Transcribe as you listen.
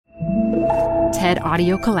TED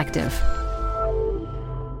Audio Collective.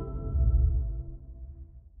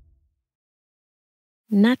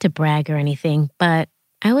 Not to brag or anything, but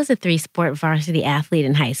I was a 3-sport varsity athlete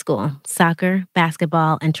in high school: soccer,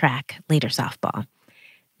 basketball, and track, later softball.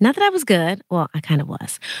 Not that I was good. Well, I kind of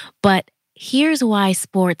was. But here's why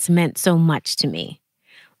sports meant so much to me.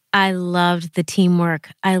 I loved the teamwork.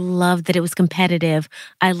 I loved that it was competitive.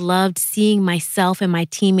 I loved seeing myself and my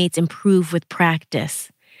teammates improve with practice.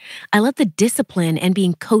 I loved the discipline and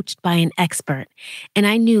being coached by an expert. And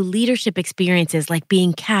I knew leadership experiences like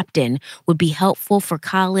being captain would be helpful for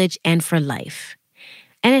college and for life.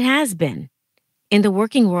 And it has been. In the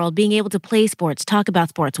working world, being able to play sports, talk about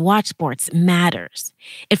sports, watch sports matters.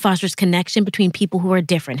 It fosters connection between people who are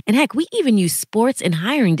different. And heck, we even use sports in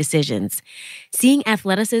hiring decisions. Seeing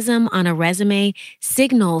athleticism on a resume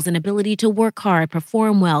signals an ability to work hard,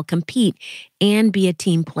 perform well, compete, and be a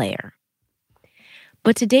team player.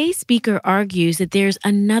 But today's speaker argues that there's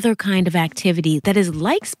another kind of activity that is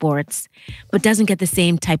like sports, but doesn't get the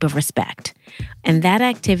same type of respect. And that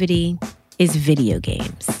activity is video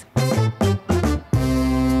games.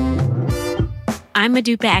 I'm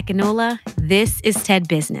Modupe Akinola. This is TED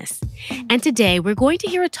Business. And today we're going to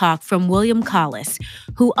hear a talk from William Collis,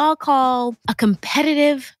 who I'll call a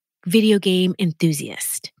competitive video game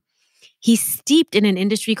enthusiast. He's steeped in an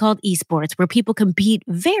industry called esports, where people compete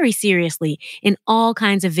very seriously in all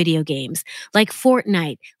kinds of video games, like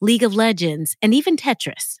Fortnite, League of Legends, and even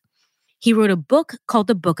Tetris. He wrote a book called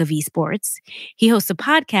The Book of Esports. He hosts a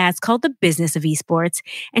podcast called The Business of Esports,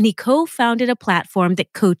 and he co-founded a platform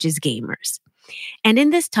that coaches gamers. And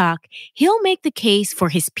in this talk, he'll make the case for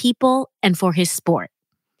his people and for his sport,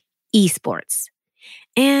 esports.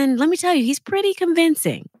 And let me tell you, he's pretty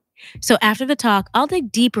convincing. So after the talk, I'll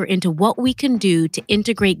dig deeper into what we can do to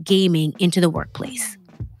integrate gaming into the workplace.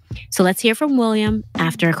 So let's hear from William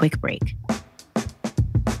after a quick break.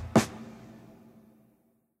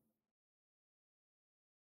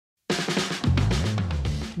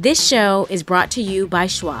 This show is brought to you by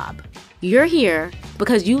Schwab. You're here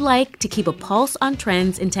because you like to keep a pulse on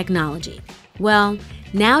trends in technology. Well,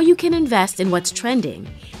 now you can invest in what's trending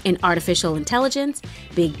in artificial intelligence,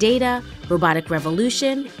 big data, robotic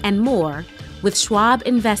revolution, and more with Schwab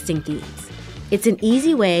Investing Themes. It's an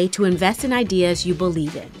easy way to invest in ideas you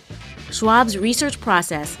believe in. Schwab's research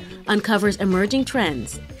process uncovers emerging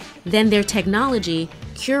trends. Then their technology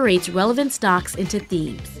curates relevant stocks into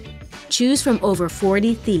themes. Choose from over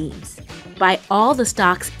 40 themes. Buy all the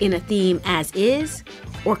stocks in a theme as is,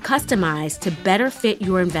 or customize to better fit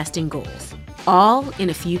your investing goals, all in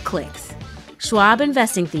a few clicks. Schwab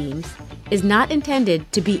Investing Themes is not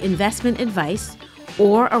intended to be investment advice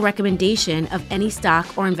or a recommendation of any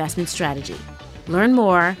stock or investment strategy. Learn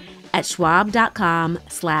more at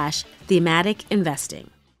schwab.com/thematic investing.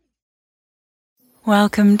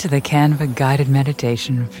 Welcome to the Canva guided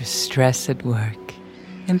meditation for stress at work.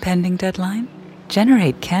 Impending deadline?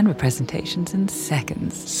 Generate Canva presentations in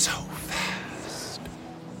seconds. So fast.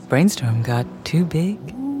 Brainstorm got too big?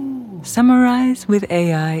 Summarize with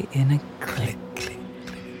AI in a click.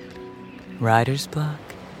 Writer's block?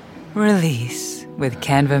 Release with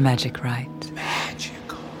Canva Magic Write.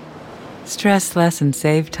 Magical. Stress less and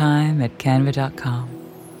save time at canva.com.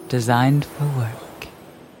 Designed for work.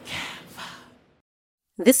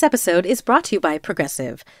 This episode is brought to you by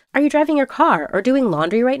Progressive. Are you driving your car or doing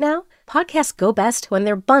laundry right now? Podcasts go best when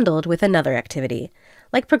they're bundled with another activity.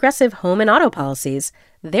 Like Progressive home and auto policies,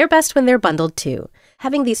 they're best when they're bundled too.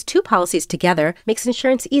 Having these two policies together makes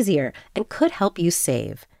insurance easier and could help you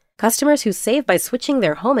save. Customers who save by switching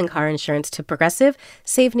their home and car insurance to Progressive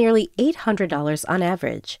save nearly $800 on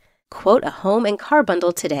average. Quote a home and car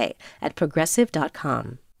bundle today at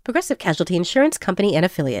Progressive.com. Progressive Casualty Insurance Company and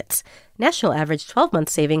Affiliates. National average 12-month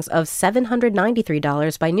savings of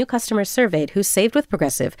 $793 by new customers surveyed who saved with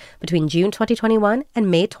Progressive between June 2021 and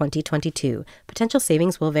May 2022. Potential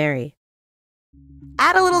savings will vary.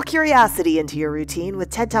 Add a little curiosity into your routine with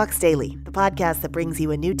TED Talks Daily, the podcast that brings you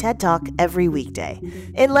a new TED Talk every weekday.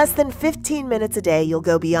 In less than 15 minutes a day, you'll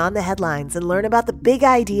go beyond the headlines and learn about the big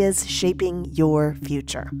ideas shaping your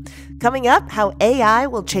future. Coming up, how AI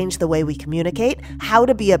will change the way we communicate, how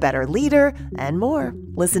to be a better leader, and more.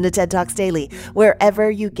 Listen to TED Talks Daily wherever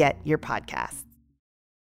you get your podcasts.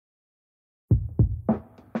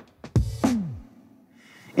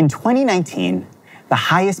 In 2019, the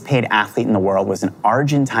highest paid athlete in the world was an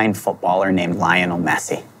Argentine footballer named Lionel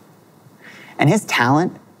Messi. And his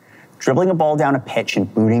talent, dribbling a ball down a pitch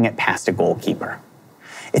and booting it past a goalkeeper.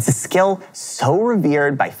 It's a skill so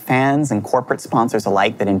revered by fans and corporate sponsors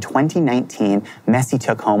alike that in 2019, Messi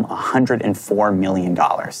took home $104 million.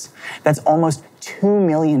 That's almost $2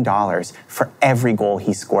 million for every goal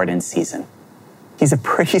he scored in season. He's a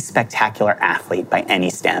pretty spectacular athlete by any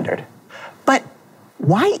standard. But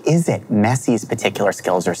why is it Messi's particular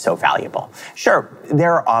skills are so valuable? Sure,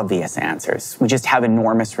 there are obvious answers. We just have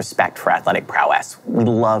enormous respect for athletic prowess. We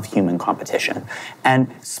love human competition.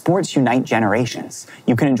 And sports unite generations.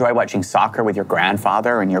 You can enjoy watching soccer with your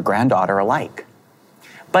grandfather and your granddaughter alike.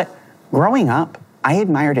 But growing up, I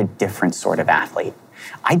admired a different sort of athlete.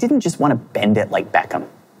 I didn't just want to bend it like Beckham.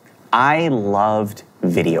 I loved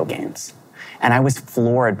video games. And I was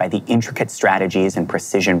floored by the intricate strategies and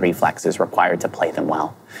precision reflexes required to play them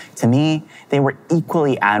well. To me, they were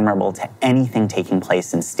equally admirable to anything taking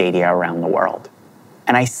place in stadia around the world.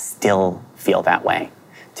 And I still feel that way.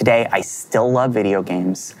 Today, I still love video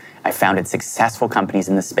games. I founded successful companies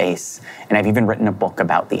in the space, and I've even written a book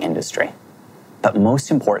about the industry. But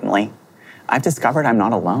most importantly, I've discovered I'm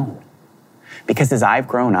not alone. Because as I've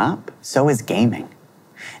grown up, so is gaming.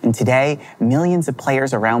 And today, millions of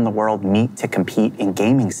players around the world meet to compete in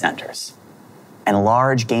gaming centers. And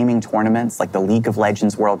large gaming tournaments like the League of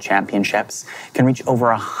Legends World Championships can reach over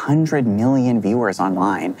 100 million viewers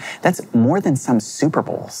online. That's more than some Super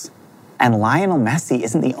Bowls. And Lionel Messi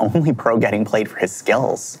isn't the only pro getting played for his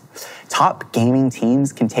skills. Top gaming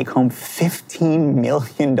teams can take home $15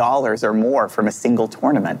 million or more from a single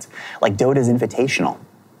tournament, like Dota's Invitational.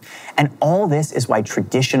 And all this is why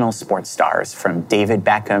traditional sports stars, from David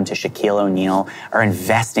Beckham to Shaquille O'Neal, are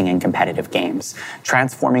investing in competitive games,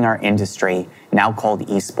 transforming our industry, now called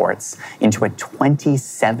esports, into a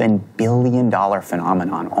 $27 billion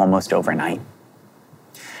phenomenon almost overnight.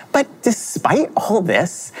 But despite all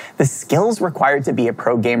this, the skills required to be a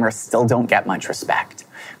pro gamer still don't get much respect.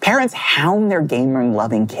 Parents hound their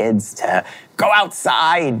gaming-loving kids to go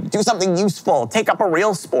outside, do something useful, take up a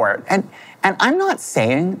real sport. And I'm not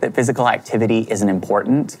saying that physical activity isn't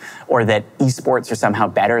important or that esports are somehow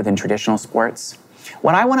better than traditional sports.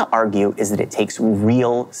 What I want to argue is that it takes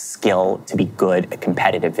real skill to be good at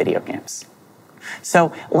competitive video games.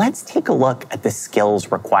 So let's take a look at the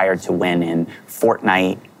skills required to win in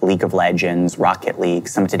Fortnite, League of Legends, Rocket League,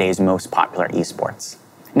 some of today's most popular esports.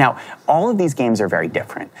 Now, all of these games are very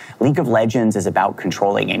different. League of Legends is about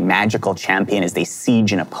controlling a magical champion as they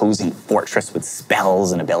siege an opposing fortress with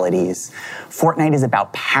spells and abilities. Fortnite is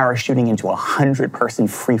about parachuting into a 100-person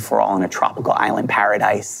free-for-all in a tropical island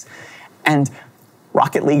paradise. And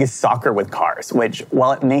Rocket League is soccer with cars, which,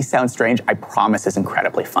 while it may sound strange, I promise is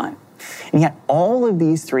incredibly fun. And yet all of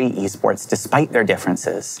these three esports, despite their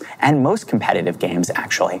differences, and most competitive games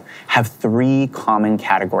actually, have three common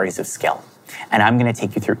categories of skill. And I'm going to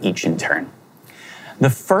take you through each in turn. The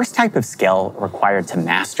first type of skill required to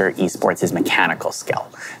master esports is mechanical skill,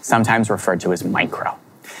 sometimes referred to as micro.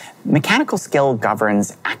 Mechanical skill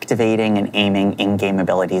governs activating and aiming in-game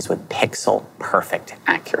abilities with pixel-perfect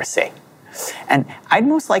accuracy. And I'd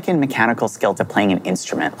most liken mechanical skill to playing an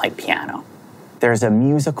instrument like piano. There's a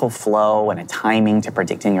musical flow and a timing to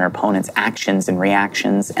predicting your opponent's actions and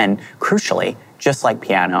reactions, and crucially, just like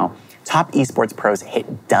piano, top esports pros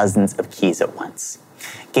hit dozens of keys at once.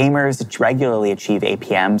 Gamers regularly achieve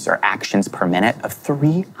APMs, or actions per minute, of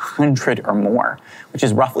 300 or more, which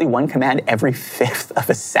is roughly one command every fifth of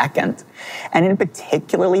a second. And in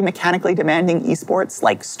particularly mechanically demanding esports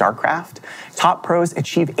like StarCraft, top pros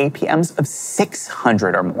achieve APMs of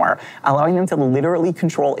 600 or more, allowing them to literally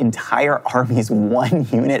control entire armies one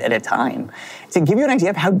unit at a time. To give you an idea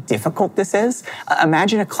of how difficult this is,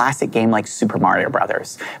 imagine a classic game like Super Mario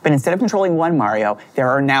Bros. But instead of controlling one Mario, there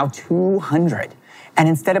are now 200. And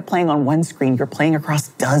instead of playing on one screen, you're playing across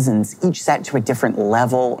dozens, each set to a different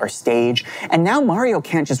level or stage. And now Mario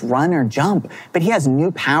can't just run or jump, but he has new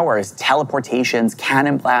powers, teleportations,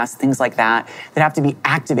 cannon blasts, things like that have to be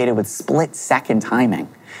activated with split-second timing.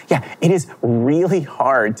 Yeah, it is really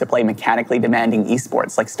hard to play mechanically demanding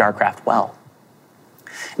esports like StarCraft well.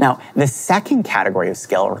 Now, the second category of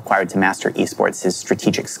skill required to master esports is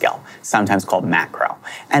strategic skill, sometimes called macro.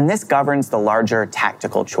 And this governs the larger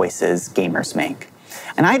tactical choices gamers make.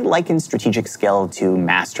 And I'd liken strategic skill to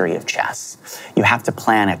mastery of chess. You have to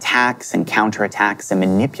plan attacks and counterattacks and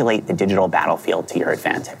manipulate the digital battlefield to your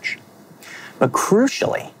advantage. But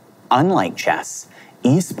crucially, unlike chess,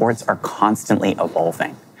 esports are constantly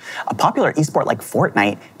evolving. A popular esport like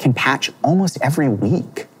Fortnite can patch almost every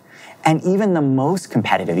week. And even the most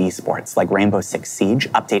competitive esports, like Rainbow Six Siege,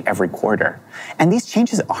 update every quarter. And these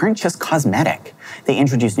changes aren't just cosmetic. They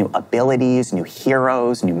introduce new abilities, new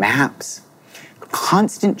heroes, new maps.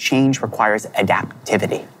 Constant change requires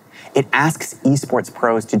adaptivity. It asks esports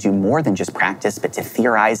pros to do more than just practice, but to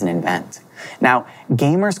theorize and invent. Now,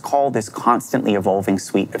 gamers call this constantly evolving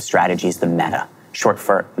suite of strategies the meta, short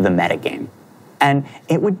for the metagame. And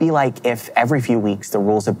it would be like if every few weeks the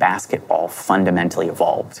rules of basketball fundamentally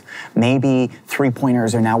evolved. Maybe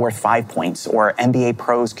three-pointers are now worth 5 points, or NBA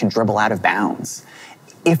pros can dribble out of bounds.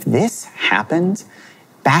 If this happened,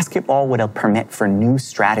 basketball would permit for new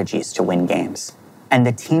strategies to win games. And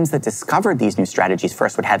the teams that discovered these new strategies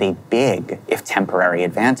first would have a big, if temporary,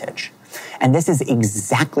 advantage. And this is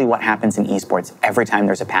exactly what happens in esports every time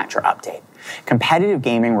there's a patch or update. Competitive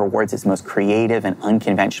gaming rewards its most creative and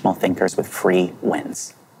unconventional thinkers with free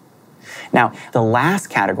wins. Now, the last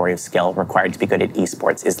category of skill required to be good at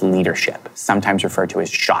esports is leadership, sometimes referred to as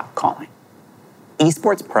shot calling.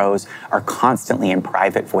 Esports pros are constantly in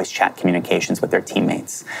private voice chat communications with their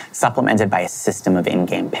teammates, supplemented by a system of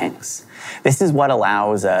in-game pings. This is what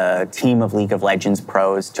allows a team of League of Legends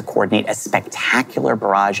pros to coordinate a spectacular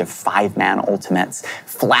barrage of 5-man ultimates,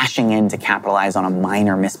 flashing in to capitalize on a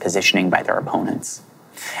minor mispositioning by their opponents.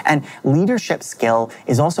 And leadership skill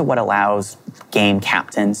is also what allows game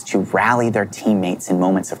captains to rally their teammates in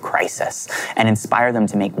moments of crisis and inspire them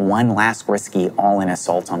to make one last risky all-in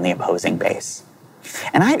assault on the opposing base.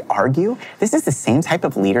 And I'd argue this is the same type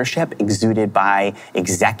of leadership exuded by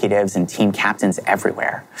executives and team captains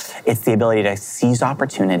everywhere. It's the ability to seize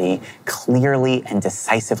opportunity, clearly and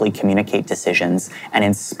decisively communicate decisions, and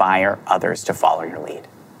inspire others to follow your lead.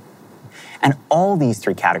 And all these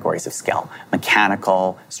three categories of skill,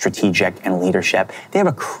 mechanical, strategic, and leadership, they have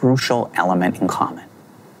a crucial element in common.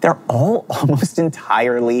 They're all almost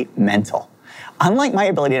entirely mental. Unlike my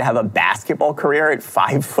ability to have a basketball career at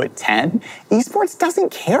 5'10", esports doesn't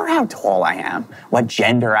care how tall I am, what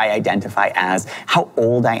gender I identify as, how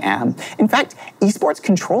old I am. In fact, esports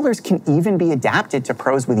controllers can even be adapted to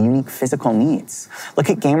pros with unique physical needs. Look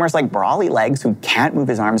at gamers like Brawly Legs, who can't move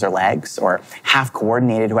his arms or legs, or Half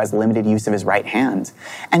Coordinated, who has limited use of his right hand.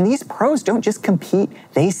 And these pros don't just compete,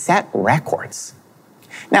 they set records.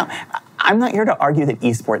 Now, I'm not here to argue that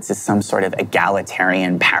esports is some sort of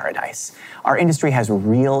egalitarian paradise. Our industry has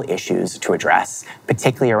real issues to address,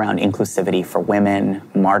 particularly around inclusivity for women,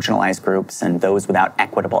 marginalized groups, and those without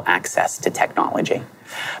equitable access to technology.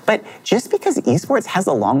 But just because esports has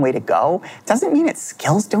a long way to go doesn't mean its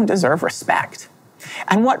skills don't deserve respect.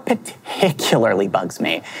 And what particularly bugs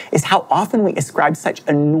me is how often we ascribe such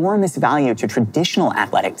enormous value to traditional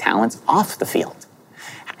athletic talents off the field.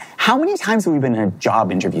 How many times have we been in a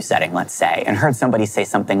job interview setting, let's say, and heard somebody say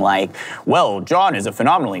something like, well, John is a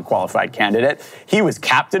phenomenally qualified candidate. He was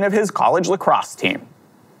captain of his college lacrosse team.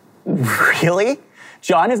 Really?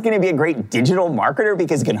 John is going to be a great digital marketer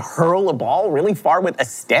because he can hurl a ball really far with a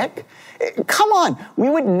stick? Come on,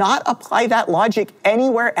 we would not apply that logic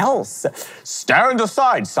anywhere else. Stand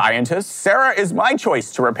aside, scientists. Sarah is my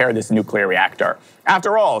choice to repair this nuclear reactor.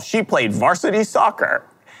 After all, she played varsity soccer.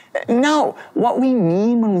 No, what we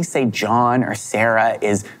mean when we say John or Sarah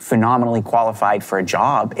is phenomenally qualified for a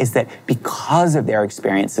job is that because of their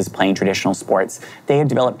experiences playing traditional sports, they have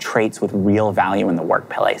developed traits with real value in the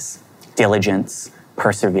workplace. Diligence,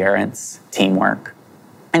 perseverance, teamwork.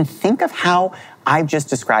 And think of how I've just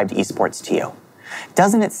described esports to you.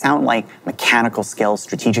 Doesn't it sound like mechanical skill,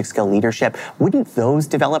 strategic skill, leadership? Wouldn't those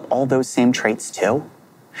develop all those same traits too?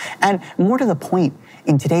 And more to the point,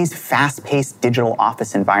 in today's fast-paced digital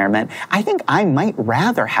office environment, I think I might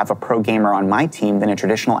rather have a pro gamer on my team than a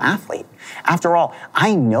traditional athlete. After all,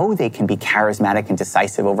 I know they can be charismatic and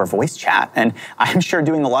decisive over voice chat, and I'm sure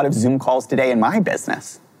doing a lot of Zoom calls today in my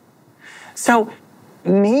business. So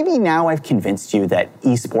maybe now I've convinced you that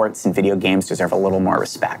esports and video games deserve a little more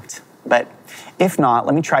respect. But if not,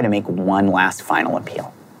 let me try to make one last final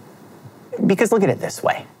appeal. Because look at it this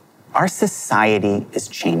way. Our society is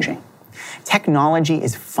changing. Technology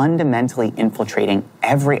is fundamentally infiltrating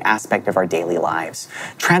every aspect of our daily lives,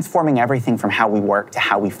 transforming everything from how we work to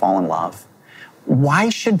how we fall in love. Why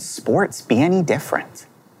should sports be any different?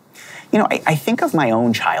 I think of my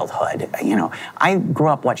own childhood. I grew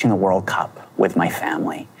up watching the World Cup with my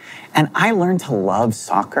family, and I learned to love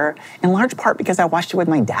soccer in large part because I watched it with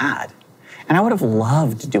my dad, and I would have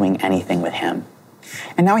loved doing anything with him.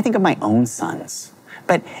 And now I think of my own sons.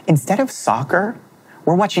 But instead of soccer,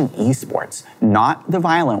 we're watching esports, not the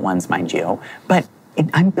violent ones, mind you, but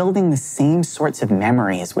I'm building the same sorts of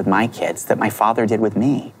memories with my kids that my father did with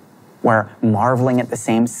me. We're marveling at the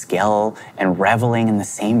same skill and reveling in the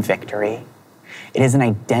same victory. It is an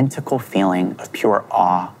identical feeling of pure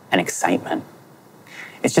awe and excitement.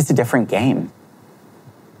 It's just a different game.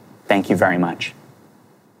 Thank you very much.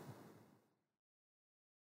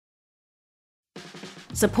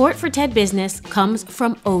 Support for TED Business comes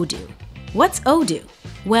from Odoo. What's Odoo?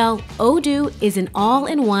 Well, Odoo is an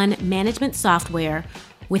all-in-one management software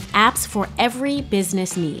with apps for every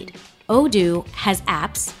business need. Odoo has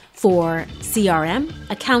apps for CRM,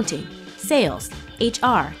 accounting, sales,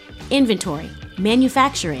 HR, inventory,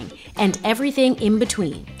 manufacturing, and everything in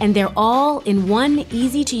between. And they're all in one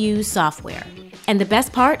easy-to-use software. And the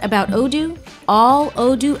best part about Odoo? All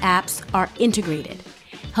Odoo apps are integrated,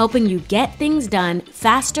 helping you get things done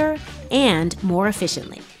faster and more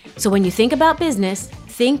efficiently. So when you think about business,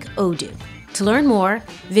 think Odoo. To learn more,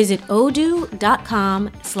 visit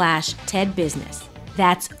odoo.com/TEDbusiness.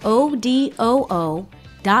 That's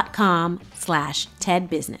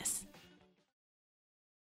odoo.com/TEDbusiness.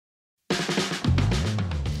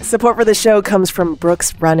 Support for the show comes from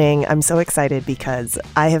Brooks Running. I'm so excited because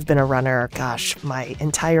I have been a runner, my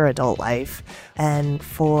entire adult life. And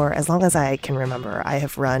for as long as I can remember, I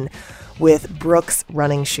have run with Brooks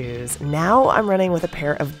running shoes. Now I'm running with a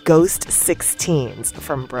pair of Ghost 16s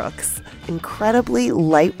from Brooks. Incredibly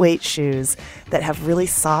lightweight shoes that have really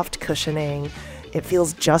soft cushioning. It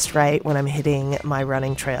feels just right when I'm hitting my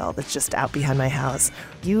running trail that's just out behind my house.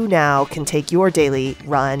 You now can take your daily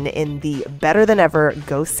run in the better than ever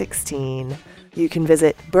Ghost 16. You can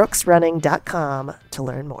visit brooksrunning.com to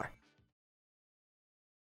learn more.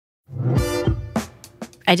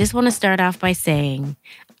 I just want to start off by saying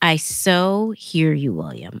I so hear you,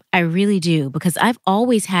 William. I really do, because I've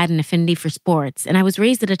always had an affinity for sports, and I was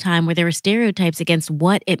raised at a time where there were stereotypes against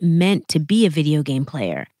what it meant to be a video game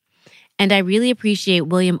player. And I really appreciate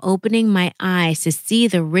William opening my eyes to see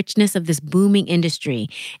the richness of this booming industry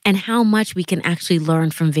and how much we can actually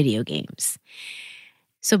learn from video games.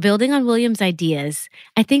 So building on William's ideas,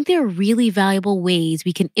 I think there are really valuable ways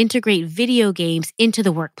we can integrate video games into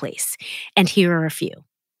the workplace. And here are a few.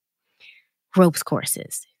 Ropes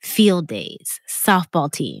courses, field days,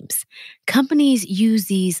 softball teams. Companies use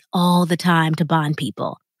these all the time to bond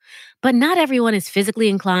people. But not everyone is physically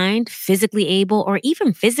inclined, physically able, or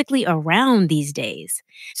even physically around these days.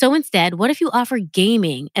 So instead, what if you offer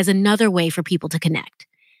gaming as another way for people to connect?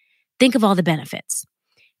 Think of all the benefits.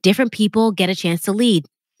 Different people get a chance to lead,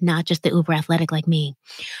 not just the uber athletic like me.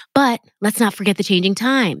 But let's not forget the changing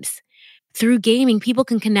times. Through gaming, people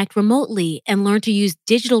can connect remotely and learn to use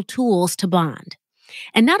digital tools to bond.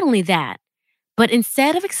 And not only that, but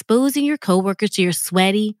instead of exposing your coworkers to your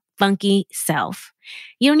sweaty, funky self,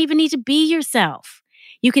 you don't even need to be yourself.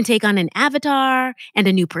 You can take on an avatar and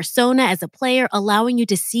a new persona as a player, allowing you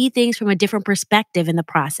to see things from a different perspective in the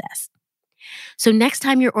process. So next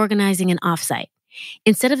time you're organizing an offsite,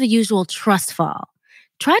 instead of the usual trust fall,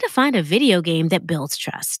 try to find a video game that builds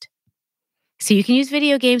trust. So you can use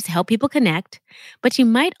video games to help people connect, but you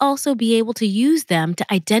might also be able to use them to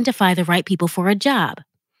identify the right people for a job.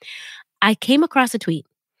 I came across a tweet,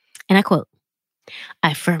 and I quote,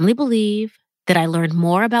 "I firmly believe that I learned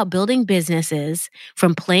more about building businesses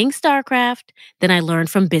from playing StarCraft than I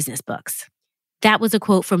learned from business books." That was a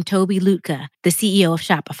quote from Toby Lutka, the CEO of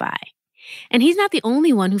Shopify. And he's not the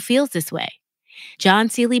only one who feels this way. John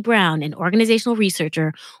Seeley Brown, an organizational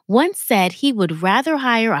researcher, once said he would rather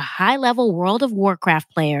hire a high-level World of Warcraft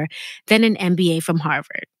player than an MBA from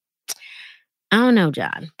Harvard. I don't know,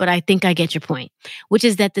 John, but I think I get your point, which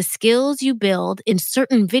is that the skills you build in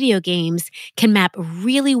certain video games can map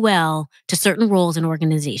really well to certain roles in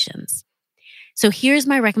organizations. So here's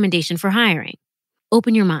my recommendation for hiring.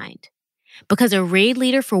 Open your mind, because a raid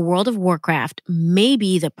leader for World of Warcraft may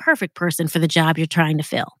be the perfect person for the job you're trying to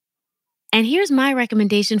fill. And here's my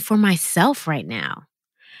recommendation for myself right now.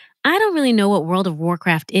 I don't really know what World of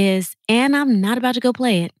Warcraft is, and I'm not about to go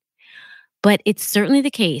play it. But it's certainly the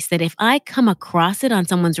case that if I come across it on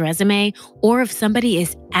someone's resume, or if somebody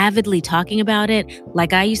is avidly talking about it,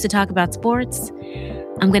 like I used to talk about sports,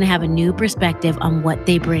 I'm going to have a new perspective on what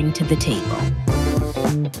they bring to the table.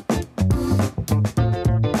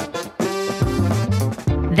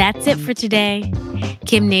 That's it for today.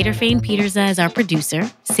 Kim Naderfane-Peterza is our producer.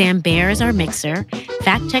 Sam Baer is our mixer.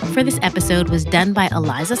 Fact check for this episode was done by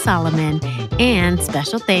Eliza Solomon. And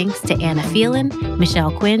special thanks to Anna Phelan,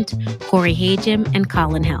 Michelle Quint, Corey Hagem, and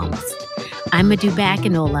Colin Helms. I'm Madhu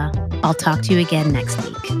Bakinola. I'll talk to you again next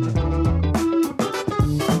week.